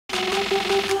I've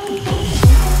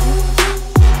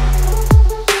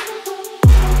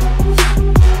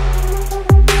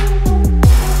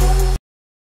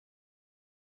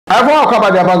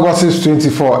about the Gossip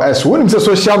 24 as one is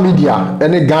social media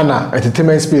any Ghana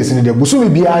entertainment space in the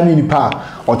Busumi be any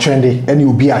pa or trendy any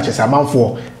will be as a man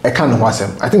for a can of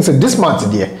wasem. I think so this month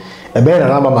dear a better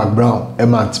than McBrown a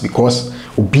month because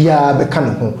Ubia be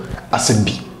can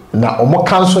asembi. Now or more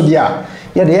council dear.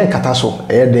 Yeah, the kataso,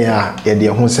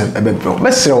 dear Honsem, a bit bro.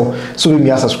 So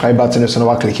we subscribe button and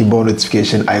our click bell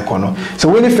notification icon. So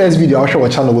when the first video I'll show a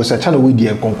channel was a channel with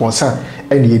the concern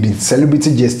and the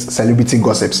celebrity gist, celebrity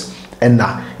gossips. And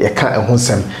now you can't a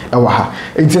Honsem.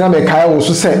 Intina Mekaya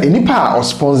also said any part or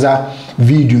sponsor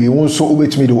video you won't so over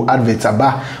to me to advert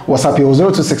about WhatsApp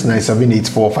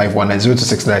 0269784519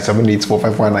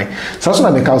 0269784519. So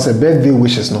I make out say birthday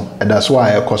wishes no, and that's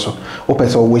why I also open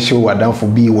so wish you were down for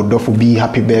be would for be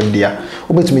happy birthday.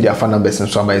 Over to me their phone numbers and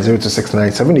so by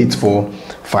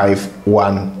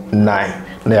 0269784519.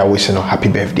 Now I wish you happy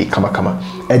birthday, kama.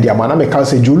 And the man make out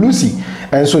say Lucy.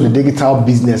 And so the digital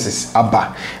businesses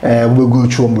aba we go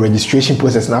through registration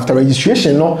process, and after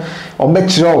registration no or make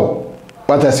sure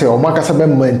what I say or makasa be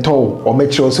mentor or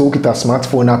make sure say we get a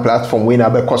smartphone na platform we na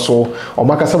be koso or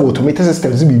makasa automated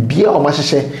systems be bia or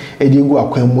mahye e dey go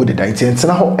akwan mode da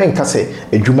ntina ho enka say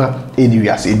adwuma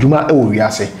eniwiase adwuma e wo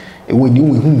wiase when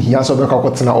you hear so be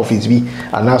kwakotena office bi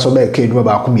ana so be ka adwuma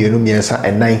ba ko mienu miensa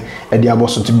enan e dey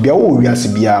aboso to bia wo wiase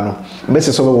bia no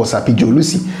message so be WhatsApp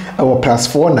Lucy our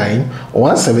 +49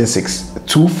 176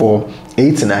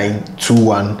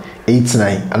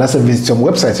 24892189 and that's a visit our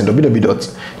website at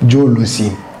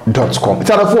www.joelucy.com. It's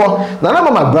for Nana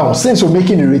McBrown since we're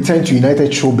making a return to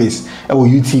United Showbiz our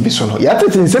UTV so no ya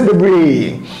tete in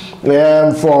February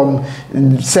from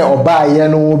say oba ye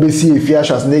no be see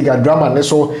fiashas nega drama ne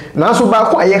so na so ba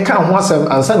ko aye kan ho asem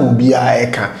ansa na obi a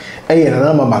eka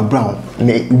Nana McBrown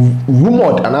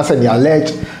rumored and answer the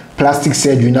alleged plastic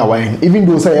surgery now even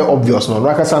though say obvious no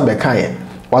rakasa be kan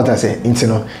what I say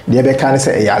intino the be kan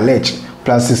say alleged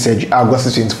plastic surgery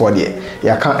August 24 there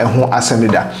ya kan ho assembly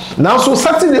da now so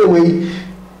Saturday way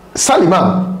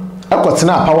Saliman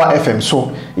akotena Power FM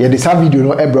so ya this video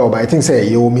no ebro but I think say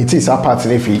you meet is part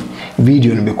na fi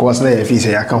video no because na ya fi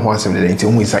say ya kan ho assembly da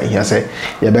intino hu isa here say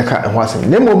ya be kan ho assembly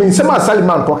na mo min say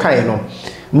Saliman ko kan no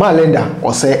Malenda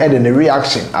or say the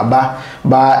reaction aba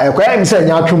ba ekwa em say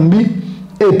nya atwom bi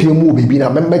APM bibi na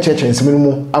member church nsem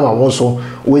mu ama won so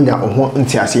wenya ho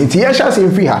ntiase nti ya sha say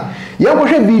free ha ya go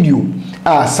hwe video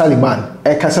Saliman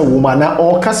ekasa woman na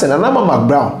o kasa na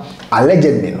McBrown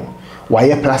allegedly no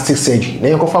why plastic surgery na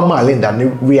yokofa Malenda ne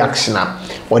reaction a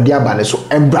odi aba ne so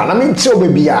embra na me nti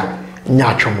obabi a nya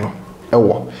atwom no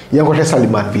ewo ya go hwe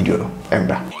Saliman video no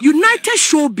embra. United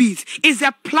Showbiz is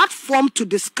a platform to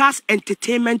discuss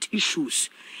entertainment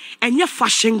issues and your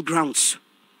fashion grounds.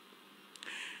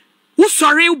 Who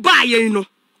sorry buy you know?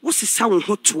 What's the sound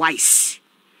hot twice?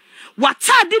 What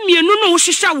time me no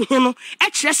shisha no?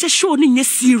 Actually, show ni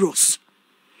serious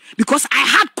because I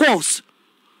had calls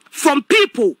from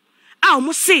people. I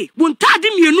almost say when tadi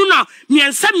me no me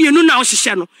and some me no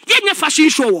shisha no. Ye fashion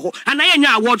show and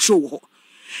I award show.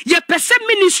 Ye person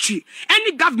ministry,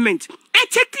 any government, and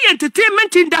take the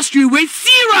entertainment industry way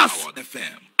serious.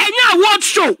 And your award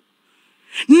show.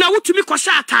 Now to me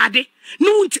kwasha atade,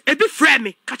 no e be frame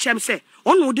me, catch him say,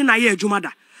 on would na ye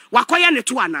jumada. Wakwaya ne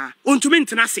to ana, on to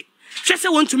maintenance. She say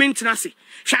want to maintenance.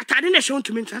 She atade ne she want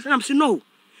to maintenance. And I'm saying no.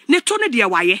 Ne to ne dia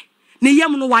waye, ne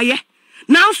yam no waye.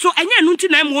 Now so enya nunti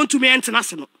na want to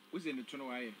maintenance no.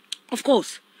 Of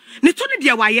course. Ne to ne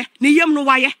dia waye, ne yam no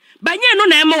waye. Banye no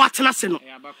na ema watena se no.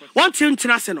 Won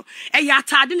tena se no. E ya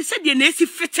atade ne se de na esi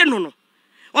fete no no.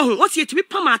 Oh, what you to be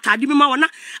pam atade me ma wona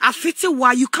afete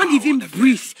wa you can't even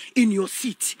breathe in your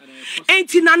seat.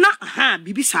 Enti nana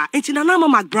bibi sa enti nana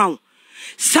McBrown.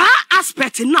 Sa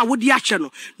aspect na wo di ache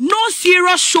no. No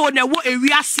serious show na wo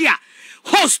ewiase a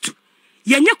host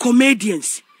yenye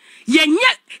comedians.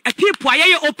 Yenye people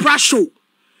aye opera show.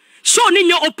 Show ni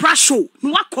your opera show.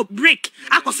 No wako break.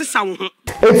 Ako sesa wo ho.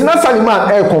 It's not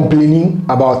Saliman complaining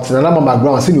about Nana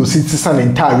McBrown saying you see this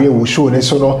entire will show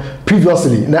so no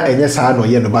previously na enye sa no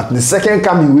ye no but the second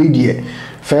coming we there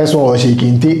first one she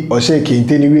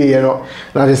kinte ni we ye no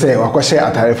na they say wakose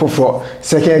atare foforo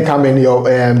second coming your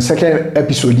second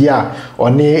episode here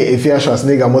oni Efiashas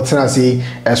nigga motena say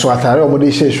so atare omo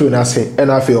de show na say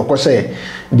na fe wakose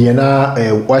de na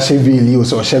washe vili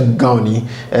so she gown ni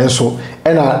so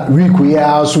na week we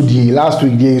also the last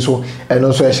week dey so and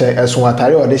also so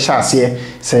atare o de shase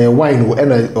say wine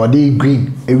o de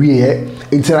green ewie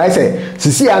It's I say,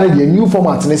 see, the new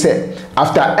format. They say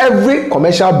after every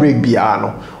commercial break,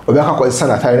 biano, obeka ko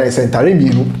sanitary na sentare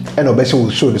mienu e na obehye wo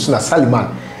show so na Saliman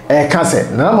can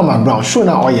say na Mama Brown show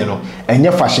na oye no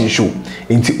enye fashion show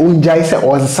nti onjai say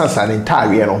o sansa ne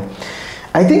ntare no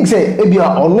I think say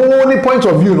ebia only point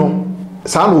of view no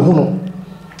sa no hu no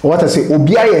what I say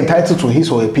obi are entitled to his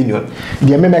or opinion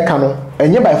the me meka no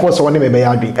enye by force won me be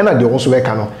yadwi e na de also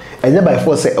weka no enye by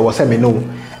force say e was say me no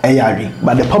e yadwi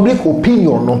but the public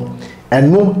opinion no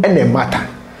and no and matter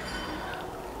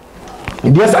the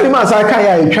Saliman say kan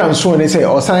ya etwa so ne say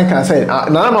o san kan say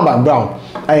na Mama Brown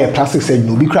I plastic surgery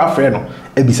no be craft friend no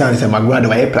ebisa say McBrown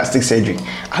dey plastic surgery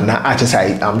and na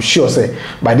I'm sure say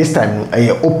by this time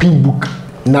open book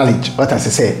knowledge what I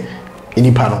say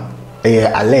inipa no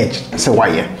alleged say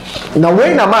why now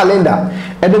when na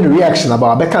Linda and then the reaction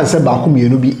about Becca say ba kum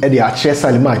yenu bi e dey a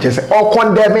Saliman say all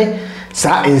condemn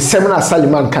sa in seminar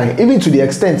Saliman kan even to the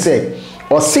extent say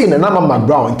or say na Mama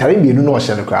McBrown ntare bienu no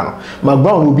hye no kra no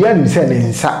McBrown obi ani say ne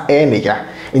nsa nega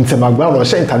into McBrown or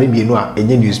hye ntare bienu a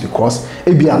enye news because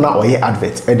ebia na oye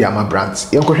advert e dey ama brands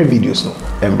yenkohwe videos no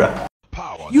embra.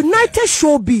 United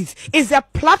Showbiz is a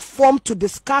platform to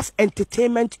discuss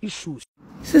entertainment issues.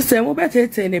 Sister, mo better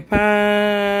tell you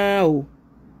pa o.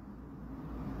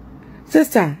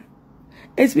 Sister,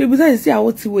 it's me buza see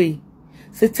out way.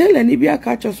 Se tell any be a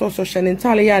catch us so social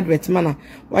entirely advert mana.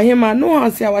 Why him no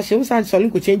han say our shame san solin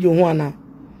could change you ana.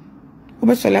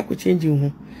 Obe sola could change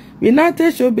you.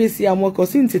 United Showbiz am work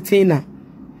as entertainer.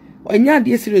 Onya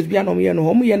dey serious bia no me no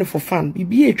ho mo for fun.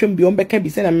 Bibi etwem bi on be kan bi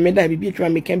say na me da bibi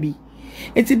etwem me kan bi.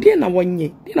 Enti dey na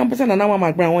wonye. Dey na person na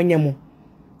Mama McBrown wonye mo.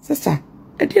 Sister,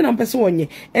 edi na person wonye.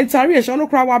 Entare e no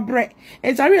kra wa bre.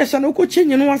 Entare e no ko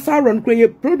chenye no wasa run kra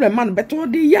problem man beto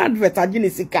dey advert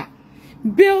agene sika.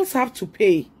 Bills have to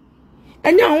pay.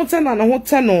 Enya hotel na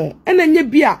hotel no. Ena nye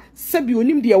bia sebi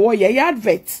onim de wo ye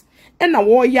advert. Ena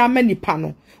wo ya manipa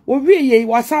no. Wo wie ye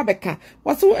wasa beka.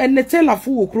 Waso enetela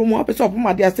fu wo kro mu apeso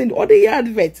opoma de send o de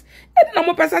advert. Edi na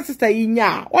mo pesa sister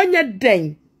yinya. Onye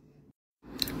den.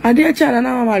 Ade chala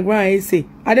na Mama McBrown say.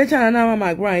 Ade chala na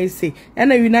Mama McBrown say.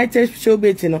 Ena United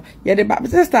Showbiz no. Ye de ba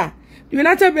sister.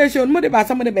 United Showbiz show mo de ba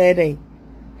some de be den.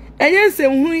 Enye se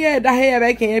hu ye da he ye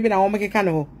be ken ye bi na wo mekeka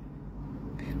ne ho.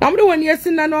 Namdo when yes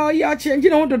na no ya change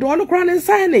no do no kra ne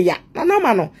nsan ne ya na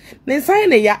nama no ne nsan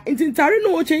ne ya ntintare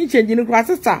no change no kra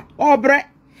sister obre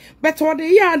but what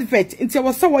the advert nti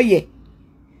wo se wo ye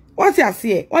what ya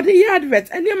see what the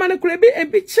advert ene ma no kra bi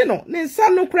ebi chi no ne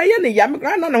nsan no kra ye ne ya me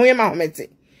kra na no ye ma homete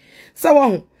so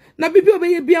wo na bibi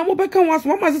obeye bia mo beka waso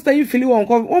mama sister you feel won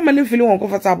ma ne feel won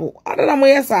comfortable adana mo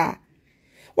yes a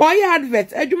wo ye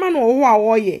advert adwuma no wo a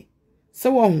wo ye. So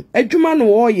edwuma no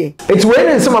wo ye it's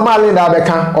when some Mama Linda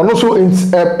Beka also in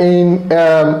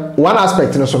one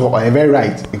aspect no so no very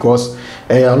right because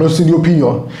also the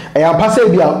opinion am pass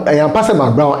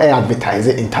McBrown advertise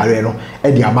entire no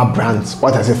e dey ama brands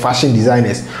what I say fashion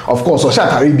designers of course so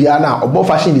Arabia na obo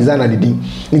fashion designer dey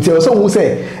until so who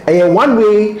say one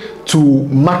way to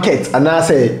market and I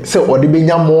say or dey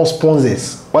benya more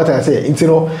sponsors what I say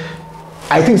until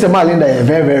I think Mama Linda is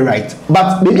very right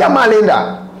but maybe Mama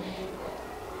Linda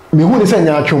me who say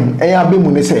nyachum be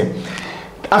mu ne say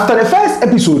after the first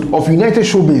episode of United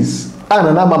Showbiz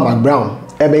and Mama McBrown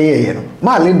ye no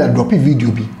Ma Linda drop a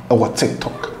video bi e wo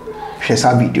TikTok hwe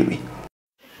sa video bi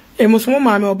e mo so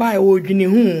ma me oba e wo dwini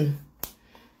hu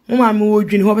mo ma me wo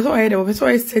dwini ho be so ye de wo be so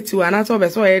ye settle ana so be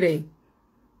so ye de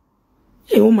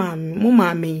e mo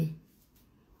ma me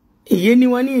e ye ni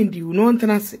wani ndi no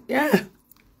ntana se yeah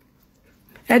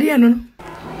e de no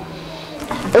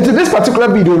into this particular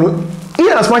video no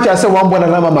even as much as I say one born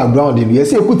and Mama McBrown did, you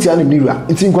see a good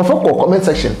it's in the comment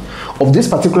section of this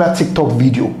particular TikTok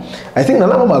video. I think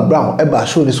Mama McBrown ever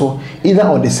showed this one either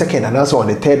on the 2nd and also on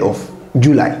the 3rd of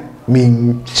July.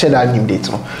 Share that new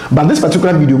date. But this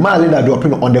particular video, Ma Linda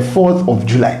dropping on the 4th of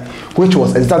July, which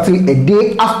was exactly a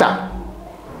day after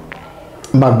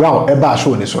McBrown ever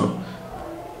showed this one.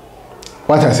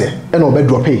 What I say, and I'll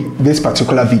drop this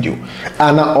particular video.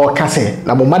 And now, say,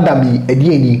 na madam be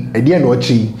edieni no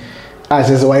chi. I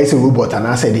says why is a robot and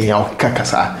I said they are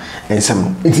kakasa and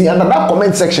some. It's in another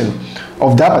comment section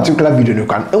of that particular video. You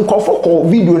can call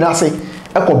video na say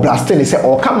echo blasting say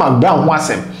or come McBrown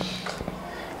wasem.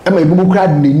 Am I bubu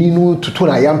crowd ni no to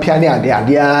na yam piano ade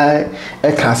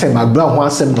e can say McBrown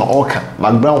wasem no oka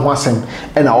McBrown wasem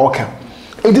and na oka.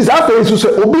 It is after so say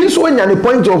obi so nya the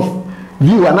point of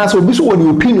view and so obi so what the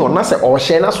opinion na say or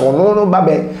share na so no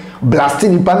babe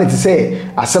blasting nipa ne say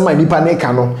asema nipa ne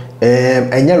ka no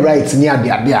enye right ni ade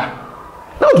a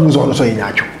na otu so no so enya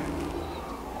atwo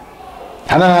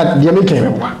ana dia make me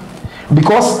wa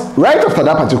because right after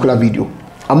that particular video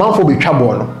a man for be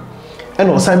trouble no and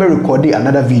on time record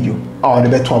another video our the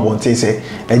better one say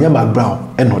enya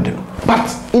McBrown and no no.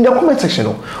 But in the comment section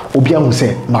obi am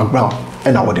say McBrown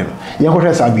and our no. Ya ko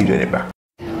hwesa video ne ba.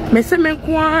 Me se me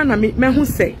kwa na me hu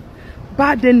say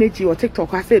bad energy or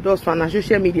TikTok I say those on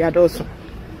social media those.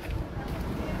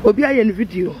 Obi aye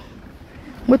video.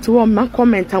 Mo to one man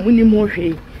comment am ni mo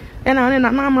hwe. And na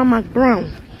na McBrown.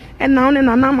 And now na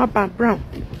McBrown.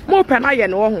 Mo pe na ye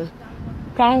no ho.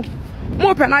 Kan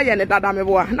mo pe na ye ne dada me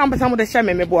boa. Na mpesa mo de share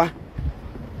me boa.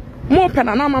 Mo pe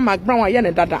na McBrown aye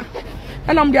ne dada.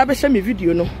 And I'm there be share me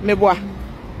video no me boa.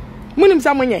 Munim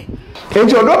sa monye. And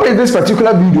you drop this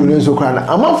particular video no so kra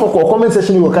na. Amount for comment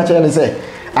section you catch and say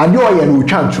ade oye no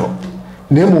twantro.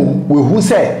 Nemo we who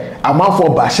say amount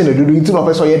for bashing no do into no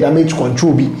person ye damage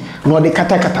control bi. No de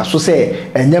kata so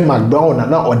say enye McBrown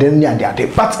na ode ni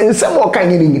ade. But in some more kan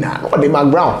ni nyina no de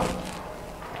McBrown.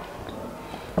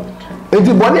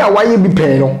 Enti body a waye bi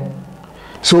pen no.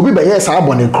 So obi be yes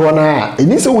abone kro na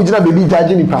eni se wo gina baby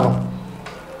judge ni pa no.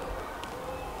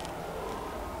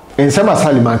 En sama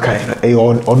Saliman kan e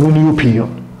onu ni opinion.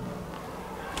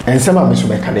 En sama me so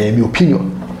be kan e mi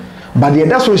opinion. But the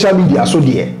other social media so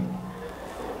there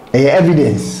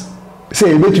evidence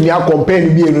say betumi a compare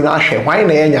bi enu na hwe hwan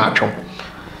na enya atwom.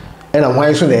 E na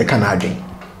hwan so na e kan adwen.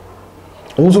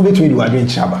 Onzo betumi di wadwen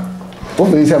chaba. O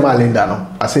fe say ma Linda no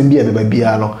asem bi e be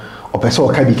bia no opese o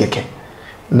ka bi keke.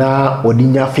 Na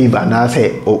odinya favor na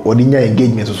say odinya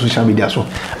engagement on social media so.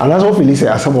 And as of say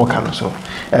asem o ka no so.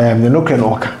 No kre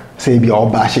no ka. Say be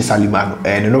oba she Salimano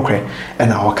no kre e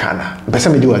na o ka na.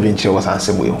 Pese me di wadwen che was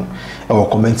ansem we hu. Our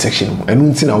comment section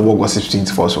enu nti na wo gossip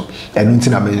 24 so enu nti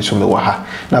na mention me wa ha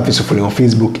na face follow on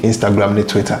Facebook, Instagram, and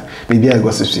Twitter. Maybe I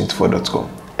gossip24.com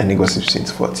and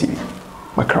gossip24 TV.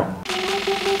 McBrown.